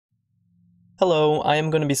Hello, I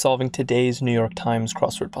am going to be solving today's New York Times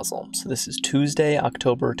crossword puzzle. So this is Tuesday,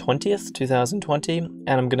 October 20th, 2020, and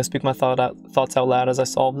I'm going to speak my thoughts out loud as I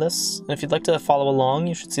solve this. And if you'd like to follow along,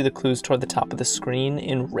 you should see the clues toward the top of the screen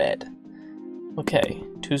in red. Okay,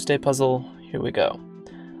 Tuesday puzzle, here we go.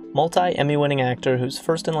 Multi-Emmy-winning actor whose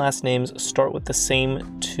first and last names start with the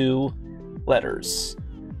same two letters.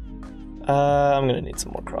 I'm going to need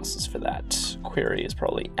some more crosses for that. Query is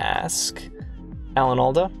probably ask. Alan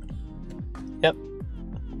Alda. Yep,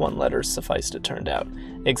 one letter sufficed, it turned out.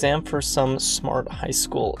 Exam for some smart high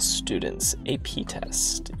school students. AP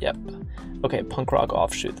test. Yep. Okay, punk rock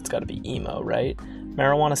offshoot. That's got to be emo, right?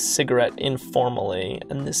 Marijuana cigarette informally.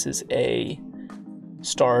 And this is a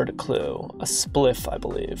starred clue. A spliff, I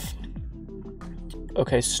believe.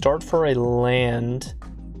 Okay, start for a land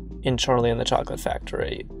in Charlie and the Chocolate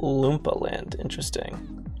Factory. Loompa Land.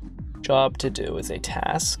 Interesting. Job to do is a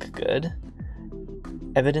task. Good.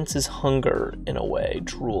 Evidence is hunger, in a way,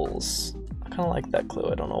 drools. I kind of like that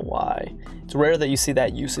clue, I don't know why. It's rare that you see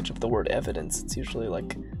that usage of the word evidence. It's usually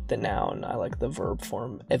like the noun. I like the verb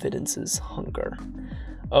form. Evidence is hunger.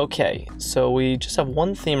 Okay, so we just have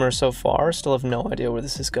one themer so far. Still have no idea where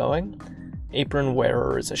this is going. Apron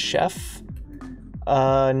wearer is a chef.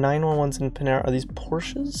 911's in Panera. Are these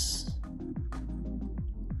Porsches?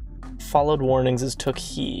 Followed warnings is took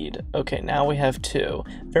heed. Okay, now we have two.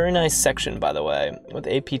 Very nice section, by the way, with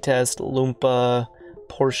AP test, Loompa,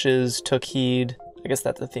 Porsches, took heed. I guess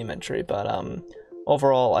that's a theme entry, but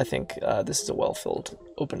overall, I think this is a well-filled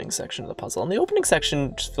opening section of the puzzle. And the opening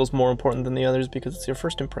section just feels more important than the others because it's your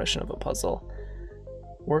first impression of a puzzle.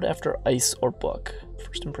 Word after ice or book.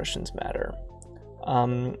 First impressions matter.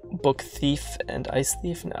 Book thief and ice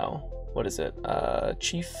thief? No. What is it?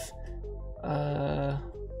 Chief?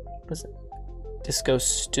 What is it? Disco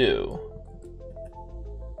stew.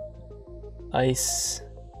 Ice.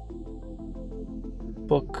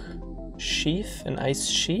 Book sheaf? An ice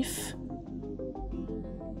sheaf?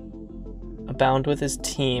 Abound with his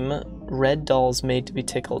team. Red dolls made to be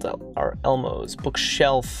tickled are Elmos.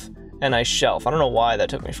 Bookshelf and ice shelf. I don't know why that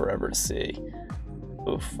took me forever to see.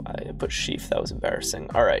 Oof, I put sheaf. That was embarrassing.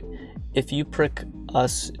 Alright. If you prick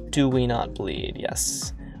us, do we not bleed?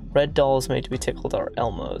 Yes. Red dolls made to be tickled are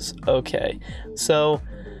Elmos. Okay, so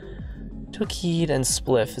took heed and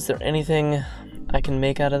spliff. Is there anything I can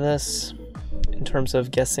make out of this in terms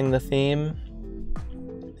of guessing the theme?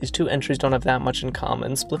 These two entries don't have that much in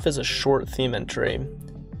common. Spliff is a short theme entry.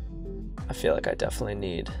 I feel like I definitely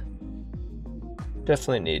need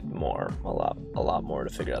more, a lot more to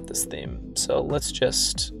figure out this theme. So let's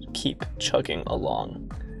just keep chugging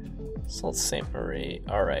along. Sault Ste. Marie.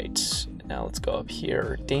 All right. Now let's go up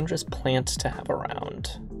here. Dangerous plant to have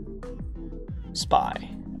around. Spy.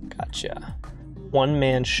 Gotcha.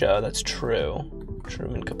 One-man show. That's true.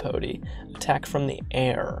 Truman Capote. Attack from the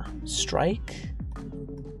air. Strike.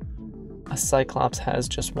 A cyclops has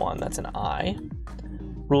just one. That's an eye.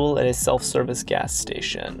 Rule at a self-service gas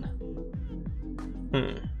station.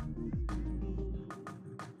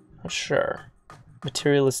 Not sure.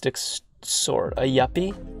 Materialistic sort. A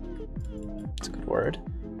yuppie. That's a good word.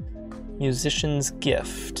 Musician's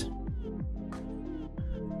gift.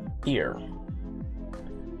 Ear.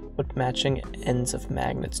 What matching ends of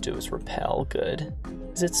magnets do is repel. Good.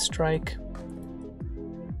 Is it strike?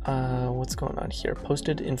 What's going on here?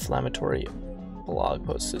 Posted inflammatory blog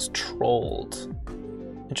post is trolled.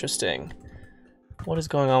 Interesting. What is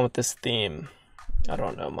going on with this theme? I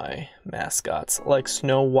don't know my mascots. Like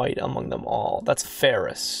Snow White among them all. That's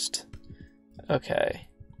fairest. Okay.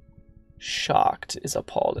 Shocked is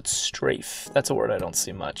appalled. It's strafe. That's a word I don't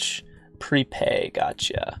see much. Prepay,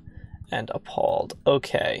 gotcha. And appalled.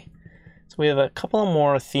 Okay. So we have a couple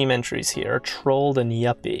more theme entries here. Trolled and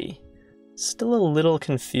yuppie. Still a little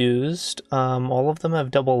confused. All of them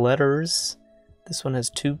have double letters. This one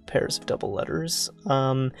has two pairs of double letters.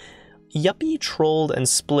 Yuppie, trolled, and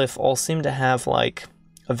spliff all seem to have like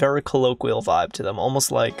a very colloquial vibe to them.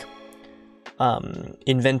 Almost like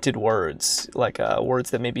invented words, like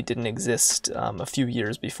words that maybe didn't exist a few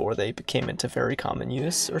years before they came into very common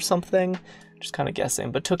use or something. Just kind of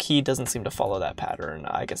guessing, but took heed doesn't seem to follow that pattern.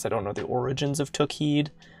 I guess I don't know the origins of took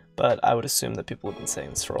heed, but I would assume that people have been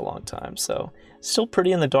saying this for a long time. So still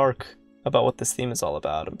pretty in the dark about what this theme is all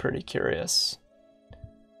about. I'm pretty curious.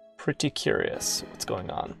 Pretty curious what's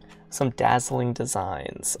going on. Some dazzling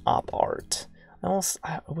designs, op art.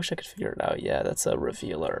 I wish I could figure it out. Yeah, that's a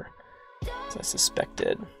revealer. As I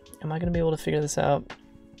suspected. Am I going to be able to figure this out?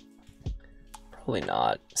 Probably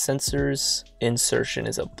not. Sensors insertion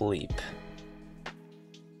is a bleep.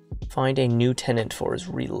 Find a new tenant for his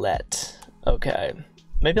relet. Okay.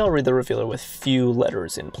 Maybe I'll read the revealer with few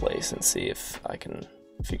letters in place and see if I can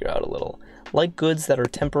figure out a little. Like goods that are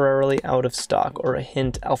temporarily out of stock, or a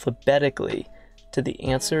hint alphabetically to the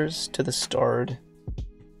answers to the starred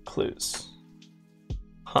clues.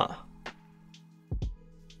 Huh.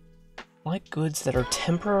 Like goods that are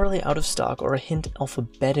temporarily out of stock, or a hint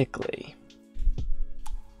alphabetically.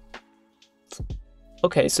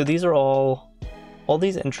 Okay, so these are all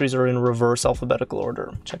these entries are in reverse alphabetical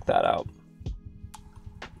order. Check that out.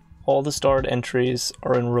 All the starred entries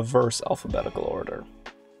are in reverse alphabetical order.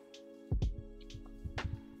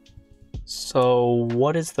 So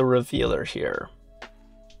what is the revealer here?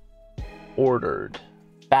 Ordered.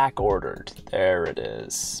 Back ordered. There it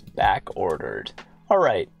is. Back ordered. All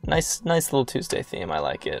right. Nice little Tuesday theme. I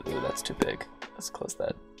like it. Ooh, that's too big. Let's close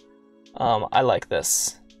that. I like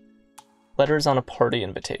this. Letters on a party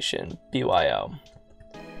invitation. BYO.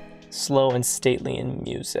 Slow and stately in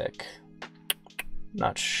music.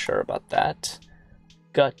 Not sure about that.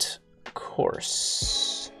 Gut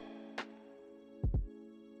course.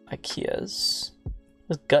 IKEA's. What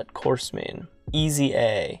does gut course mean? Easy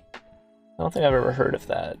A. I don't think I've ever heard of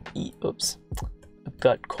that. Oops. A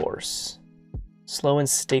gut course. Slow and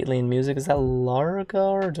stately in music. Is that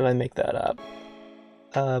Largo, or did I make that up?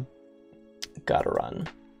 Gotta run.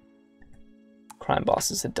 Crime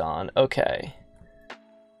bosses at dawn. Okay.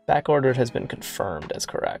 Backordered has been confirmed as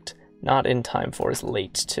correct. Not in time for is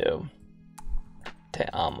late too. Te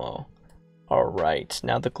amo. Alright,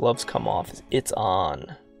 now the gloves come off. It's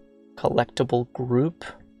on. Collectible group?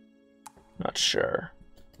 Not sure.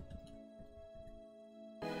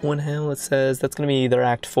 When Hamlet says that's going to be either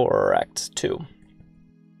Act 4 or Act 2.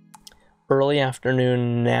 Early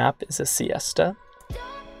afternoon nap is a siesta.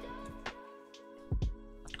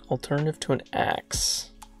 Alternative to an axe.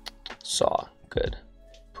 Saw. Good.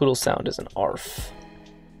 Poodle sound is an arf.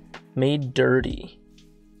 Made dirty.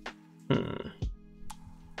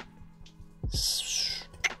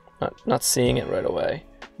 Not seeing it right away.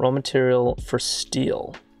 Raw material for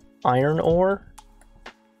steel. Iron ore?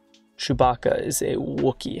 Chewbacca is a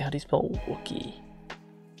Wookiee. How do you spell Wookiee?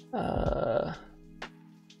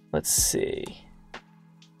 Let's see.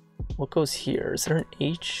 What goes here? Is there an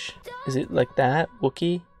H? Is it like that?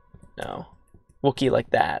 Wookiee? No. Wookiee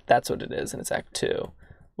like that. That's what it is, and it's Act 2.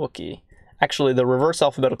 Wookiee. Actually, the reverse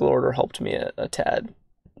alphabetical order helped me a tad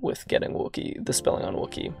with getting Wookiee, the spelling on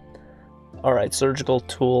Wookiee. Alright, surgical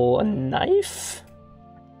tool, a knife?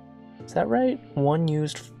 Is that right? One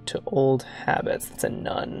used to old habits. That's a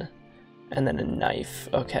nun. And then a knife.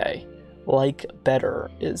 Okay. Like better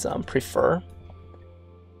is prefer.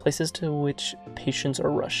 Places to which patients are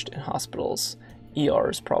rushed in hospitals.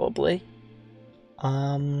 ERs, probably.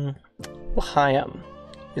 L'chaim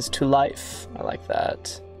is to life. I like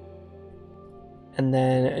that. And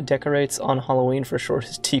then decorates on Halloween for short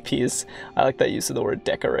is TPs. I like that use of the word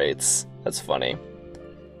decorates. That's funny.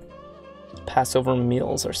 Passover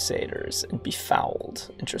meals are Seders and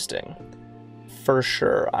befouled. Interesting. For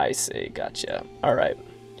sure, I see. Gotcha. Alright.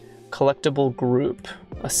 Collectible group.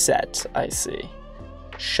 A set, I see.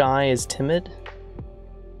 Shy is timid.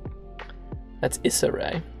 That's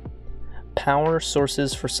Issare. Power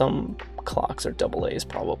sources for some clocks are double A's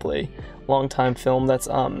probably. Long time film, that's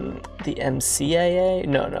the MCAA?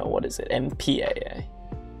 No, what is it? MPAA.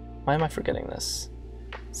 Why am I forgetting this?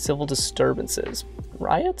 Civil disturbances.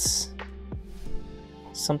 Riots?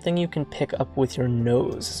 Something you can pick up with your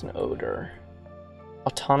nose is an odor.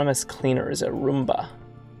 Autonomous cleaner is a Roomba.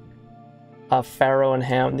 Pharaoh and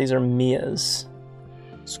Ham, these are Mia's.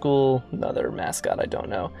 School, another mascot, I don't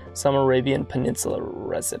know. Some Arabian Peninsula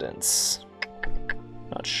residents.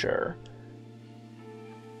 Not sure.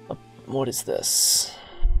 What is this?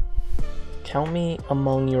 Count me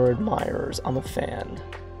among your admirers. I'm a fan.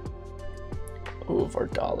 Ooh,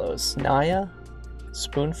 Vardalos. Naya?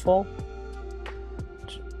 Spoonful?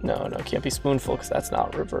 No, can't be spoonful because that's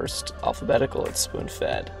not reversed alphabetical. It's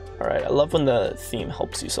spoon-fed. Alright, I love when the theme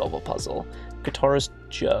helps you solve a puzzle. Guitarist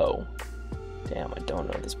Joe. Damn, I don't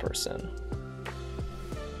know this person.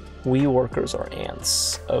 We workers are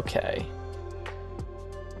ants. Okay.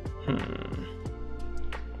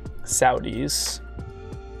 Saudis.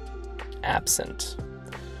 Absent.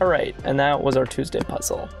 Alright, and that was our Tuesday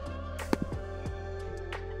puzzle.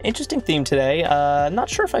 Interesting theme today. Not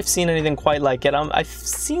sure if I've seen anything quite like it. I've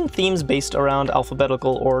seen themes based around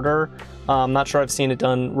alphabetical order. I'm not sure I've seen it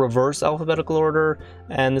done reverse alphabetical order,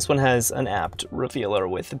 and this one has an apt revealer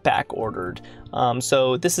with back-ordered.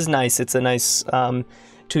 So this is nice. It's a nice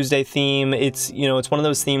Tuesday theme. It's it's one of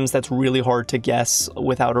those themes that's really hard to guess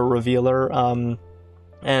without a revealer.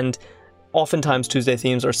 And oftentimes Tuesday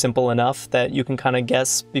themes are simple enough that you can kind of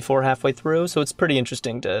guess before halfway through, so it's pretty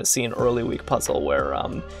interesting to see an early week puzzle where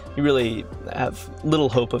you really have little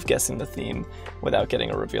hope of guessing the theme without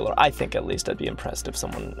getting a revealer. I think at least I'd be impressed if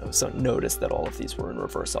someone noticed that all of these were in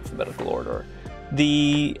reverse alphabetical order.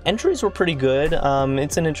 The entries were pretty good.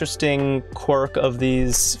 It's an interesting quirk of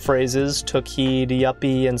these phrases. Took heed,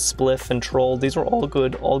 yuppie, and spliff, and troll. These were all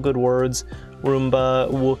good words.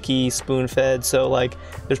 Roomba, Wookie, spoon-fed. So like,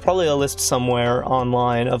 there's probably a list somewhere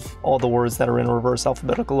online of all the words that are in reverse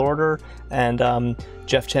alphabetical order. And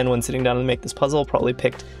Chen, when sitting down to make this puzzle, probably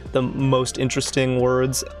picked the most interesting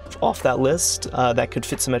words off that list that could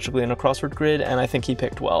fit symmetrically in a crossword grid. And I think he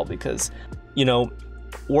picked well because, you know,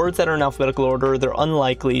 words that are in alphabetical order, they're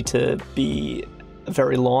unlikely to be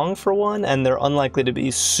very long for one, and they're unlikely to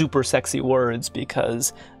be super sexy words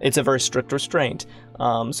because it's a very strict restraint.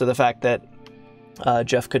 So the fact that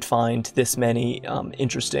Jeff could find this many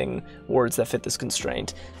interesting words that fit this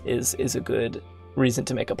constraint is a good reason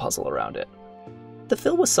to make a puzzle around it. The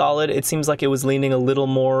fill was solid. It seems like it was leaning a little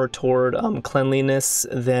more toward cleanliness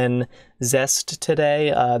than zest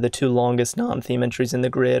today. The two longest non-theme entries in the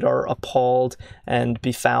grid are appalled and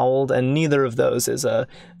befouled, and neither of those is a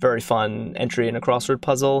very fun entry in a crossword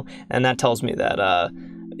puzzle, and that tells me that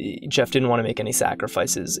Jeff didn't want to make any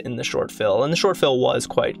sacrifices in the short fill, and the short fill was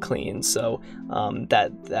quite clean, so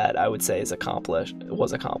that I would say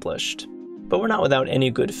was accomplished. But we're not without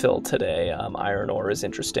any good fill today. Iron Ore is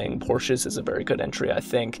interesting. Porsches is a very good entry, I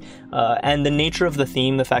think. And the nature of the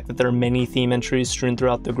theme, the fact that there are many theme entries strewn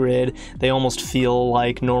throughout the grid, they almost feel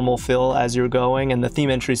like normal fill as you're going, and the theme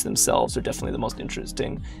entries themselves are definitely the most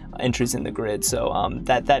interesting entries in the grid. So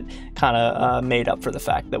that kind of made up for the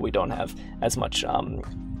fact that we don't have as much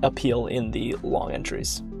appeal in the long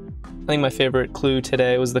entries. I think my favorite clue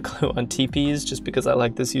today was the clue on teepees, just because I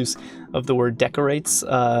like this use of the word decorates.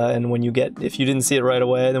 And if you didn't see it right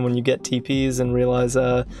away, then when you get teepees and realize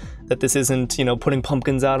that this isn't, putting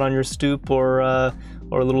pumpkins out on your stoop or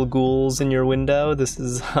little ghouls in your window, this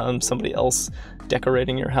is somebody else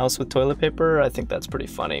decorating your house with toilet paper, I think that's pretty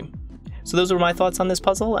funny. So those were my thoughts on this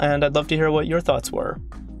puzzle, and I'd love to hear what your thoughts were.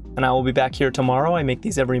 And I will be back here tomorrow. I make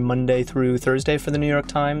these every Monday through Thursday for the New York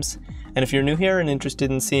Times. And if you're new here and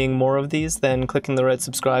interested in seeing more of these, then clicking the red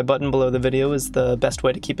subscribe button below the video is the best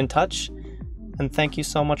way to keep in touch. And thank you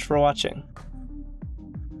so much for watching.